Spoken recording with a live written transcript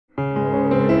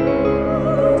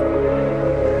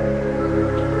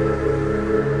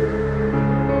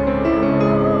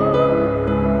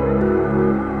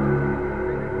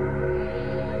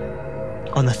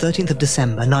13th of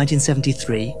December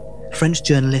 1973, French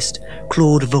journalist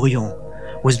Claude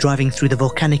Vorilhon was driving through the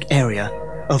volcanic area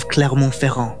of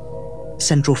Clermont-Ferrand,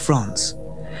 central France,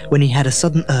 when he had a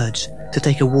sudden urge to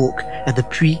take a walk at the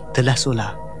Puy de la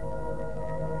Sola.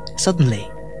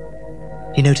 Suddenly,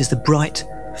 he noticed a bright,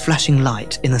 flashing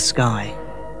light in the sky,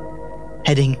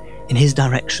 heading in his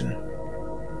direction.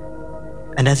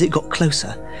 And as it got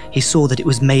closer, he saw that it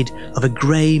was made of a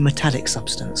grey metallic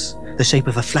substance, the shape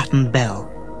of a flattened bell.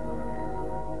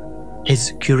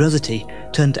 His curiosity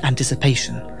turned to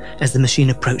anticipation as the machine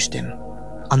approached him,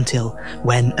 until,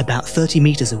 when about 30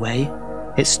 meters away,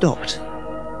 it stopped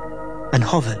and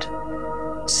hovered,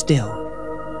 still,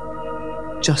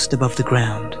 just above the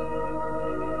ground.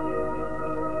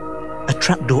 A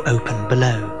trapdoor opened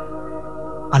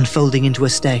below, unfolding into a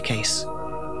staircase.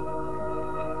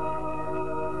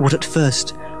 What at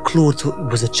first Claude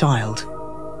thought was a child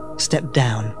stepped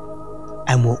down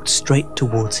and walked straight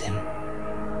towards him.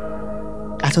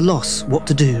 At a loss what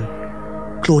to do,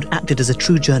 Claude acted as a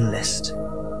true journalist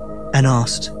and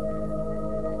asked,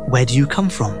 "Where do you come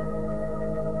from?"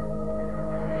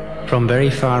 "From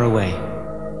very far away,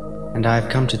 and I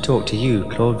have come to talk to you,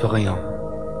 Claude Vorilhon."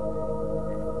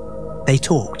 They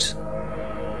talked.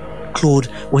 Claude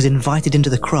was invited into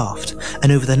the craft,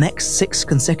 and over the next 6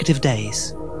 consecutive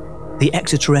days, the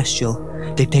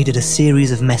Extraterrestrial dictated a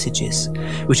series of messages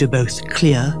which are both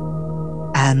clear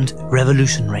and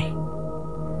revolutionary.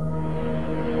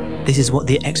 This is what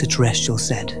the Extraterrestrial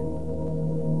said.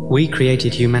 "We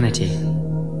created humanity.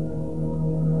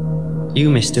 You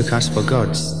mistook us for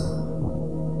gods.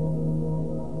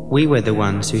 We were the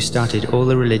ones who started all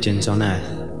the religions on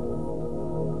Earth.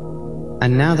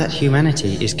 And now that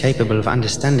humanity is capable of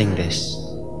understanding this,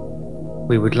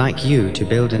 we would like you to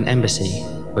build an embassy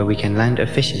where we can land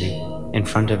officially in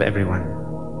front of everyone."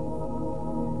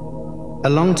 A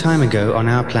long time ago on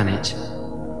our planet,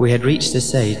 we had reached a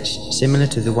stage similar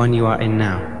to the one you are in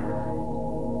now.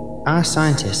 Our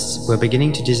scientists were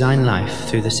beginning to design life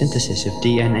through the synthesis of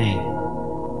DNA.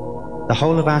 The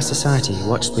whole of our society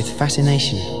watched with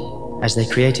fascination as they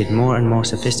created more and more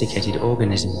sophisticated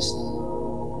organisms,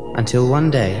 until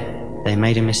one day they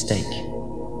made a mistake.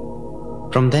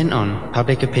 From then on,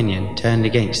 public opinion turned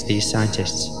against these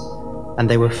scientists, and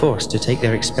they were forced to take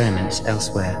their experiments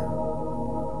elsewhere.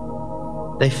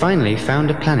 They finally found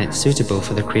a planet suitable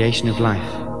for the creation of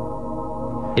life.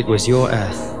 It was your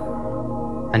Earth,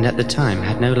 and at the time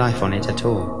had no life on it at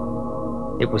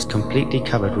all. It was completely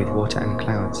covered with water and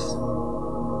clouds.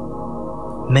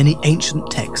 Many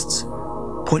ancient texts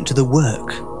point to the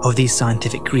work of these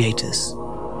scientific creators.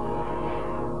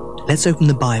 Let's open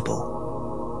the Bible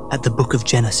at the book of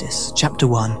Genesis, chapter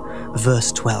 1,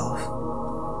 verse 12.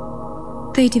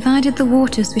 They divided the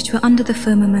waters which were under the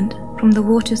firmament from the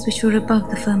waters which were above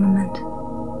the firmament.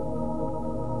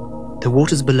 The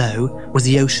waters below was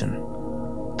the ocean.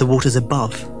 The waters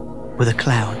above were the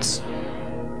clouds.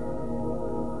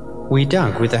 We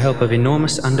dug with the help of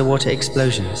enormous underwater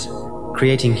explosions,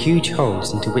 creating huge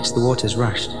holes into which the waters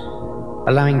rushed,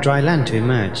 allowing dry land to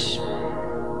emerge.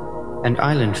 An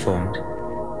island formed,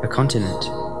 a continent,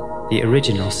 the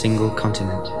original single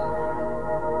continent.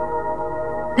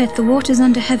 Let the waters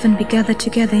under heaven be gathered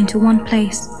together into one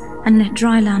place, and let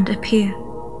dry land appear.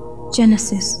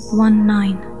 Genesis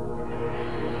 1:9.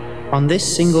 On this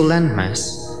single landmass,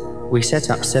 we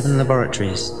set up 7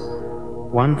 laboratories,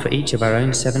 one for each of our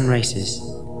own 7 races,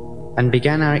 and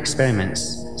began our experiments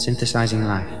synthesizing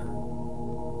life.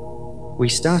 We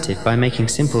started by making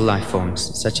simple life forms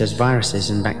such as viruses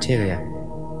and bacteria,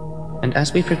 and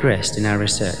as we progressed in our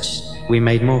research, we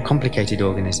made more complicated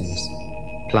organisms,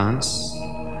 plants,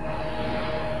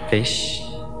 fish,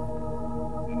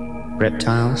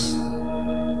 reptiles,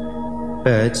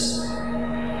 birds,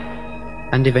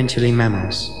 and eventually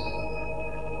mammals,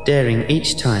 daring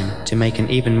each time to make an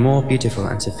even more beautiful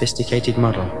and sophisticated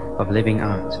model of living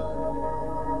art.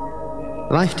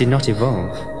 Life did not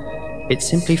evolve. It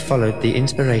simply followed the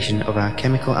inspiration of our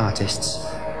chemical artists,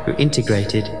 who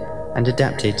integrated and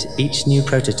adapted each new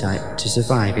prototype to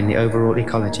survive in the overall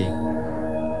ecology.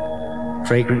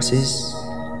 Fragrances,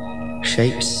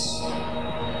 shapes,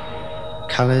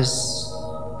 colors,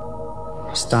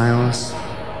 styles,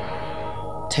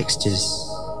 textures,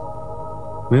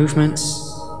 movements,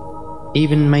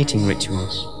 even mating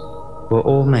rituals were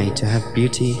all made to have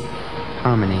beauty,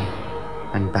 harmony,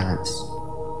 and balance.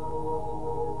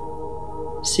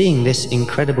 Seeing this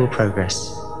incredible progress,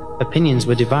 opinions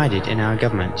were divided in our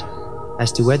government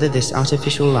as to whether this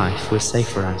artificial life was safe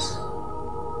for us.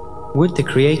 Would the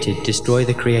created destroy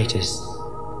the creators?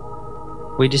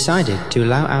 We decided to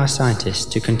allow our scientists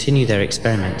to continue their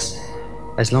experiments,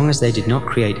 as long as they did not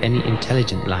create any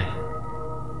intelligent life.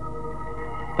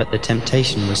 But the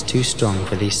temptation was too strong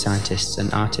for these scientists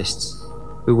and artists,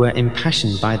 who were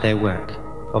impassioned by their work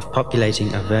of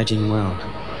populating a virgin world.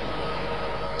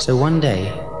 So one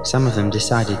day, some of them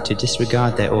decided to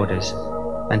disregard their orders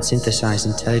and synthesize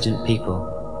intelligent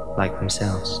people like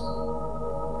themselves.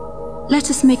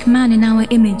 Let us make man in our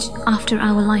image, after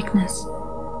our likeness.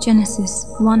 Genesis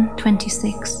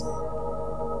 1:26.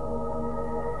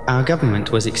 Our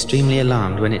government was extremely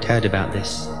alarmed when it heard about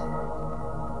this.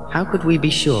 How could we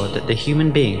be sure that the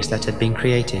human beings that had been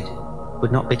created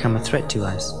would not become a threat to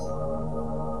us?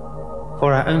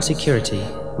 For our own security,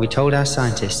 we told our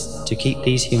scientists to keep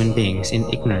these human beings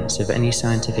in ignorance of any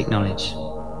scientific knowledge.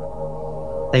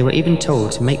 They were even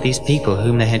told to make these people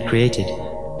whom they had created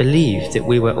believe that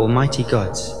we were almighty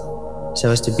gods, so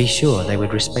as to be sure they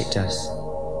would respect us.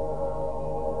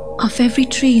 Of every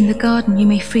tree in the garden you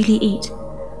may freely eat,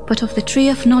 but of the tree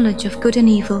of knowledge of good and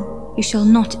evil you shall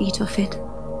not eat of it,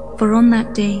 for on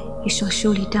that day you shall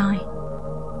surely die.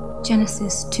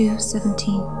 Genesis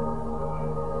 2:17.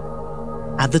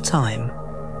 At the time,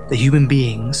 the human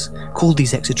beings called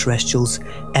these extraterrestrials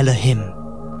Elohim,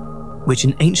 which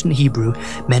in ancient Hebrew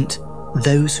meant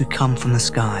those who come from the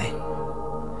sky.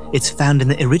 It's found in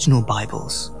the original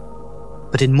Bibles,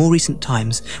 but in more recent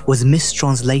times was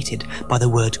mistranslated by the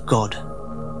word God.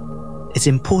 It's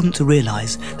important to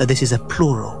realize that this is a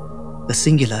plural, the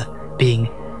singular being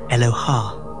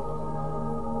Elohah.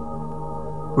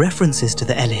 References to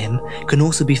the Elohim can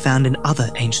also be found in other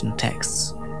ancient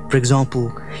texts, for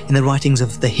example, in the writings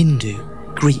of the Hindu,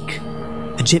 Greek,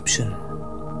 Egyptian,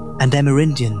 and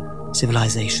Amerindian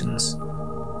civilizations.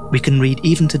 We can read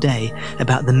even today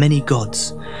about the many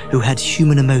gods who had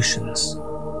human emotions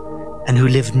and who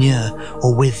lived near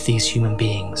or with these human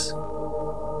beings.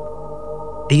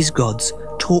 These gods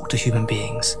talked to human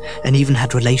beings and even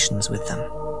had relations with them.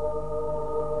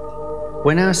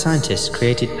 When our scientists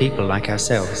created people like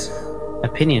ourselves,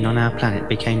 opinion on our planet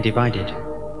became divided.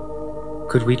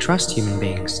 Could we trust human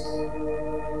beings?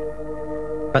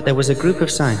 But there was a group of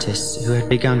scientists who had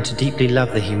begun to deeply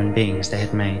love the human beings they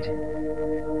had made.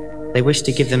 They wished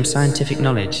to give them scientific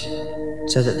knowledge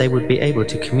so that they would be able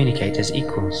to communicate as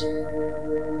equals.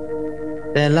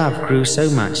 Their love grew so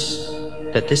much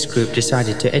that this group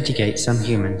decided to educate some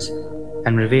humans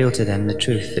and reveal to them the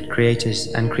truth that creators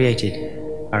and created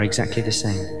are exactly the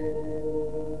same.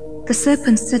 The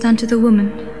serpent said unto the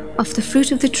woman, Of the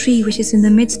fruit of the tree which is in the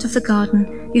midst of the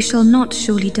garden you shall not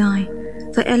surely die,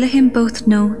 for Elohim both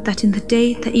know that in the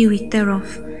day that you eat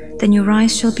thereof, then your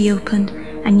eyes shall be opened,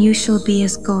 and you shall be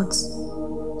as gods.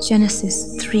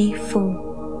 Genesis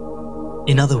 3:4.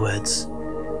 In other words,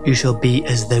 you shall be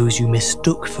as those you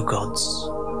mistook for gods.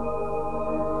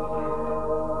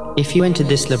 If you entered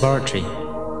this laboratory,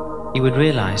 you would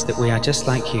realize that we are just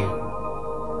like you,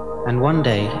 and one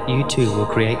day you too will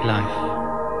create life.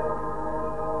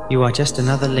 You are just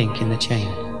another link in the chain.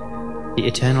 The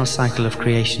eternal cycle of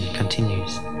creation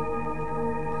continues.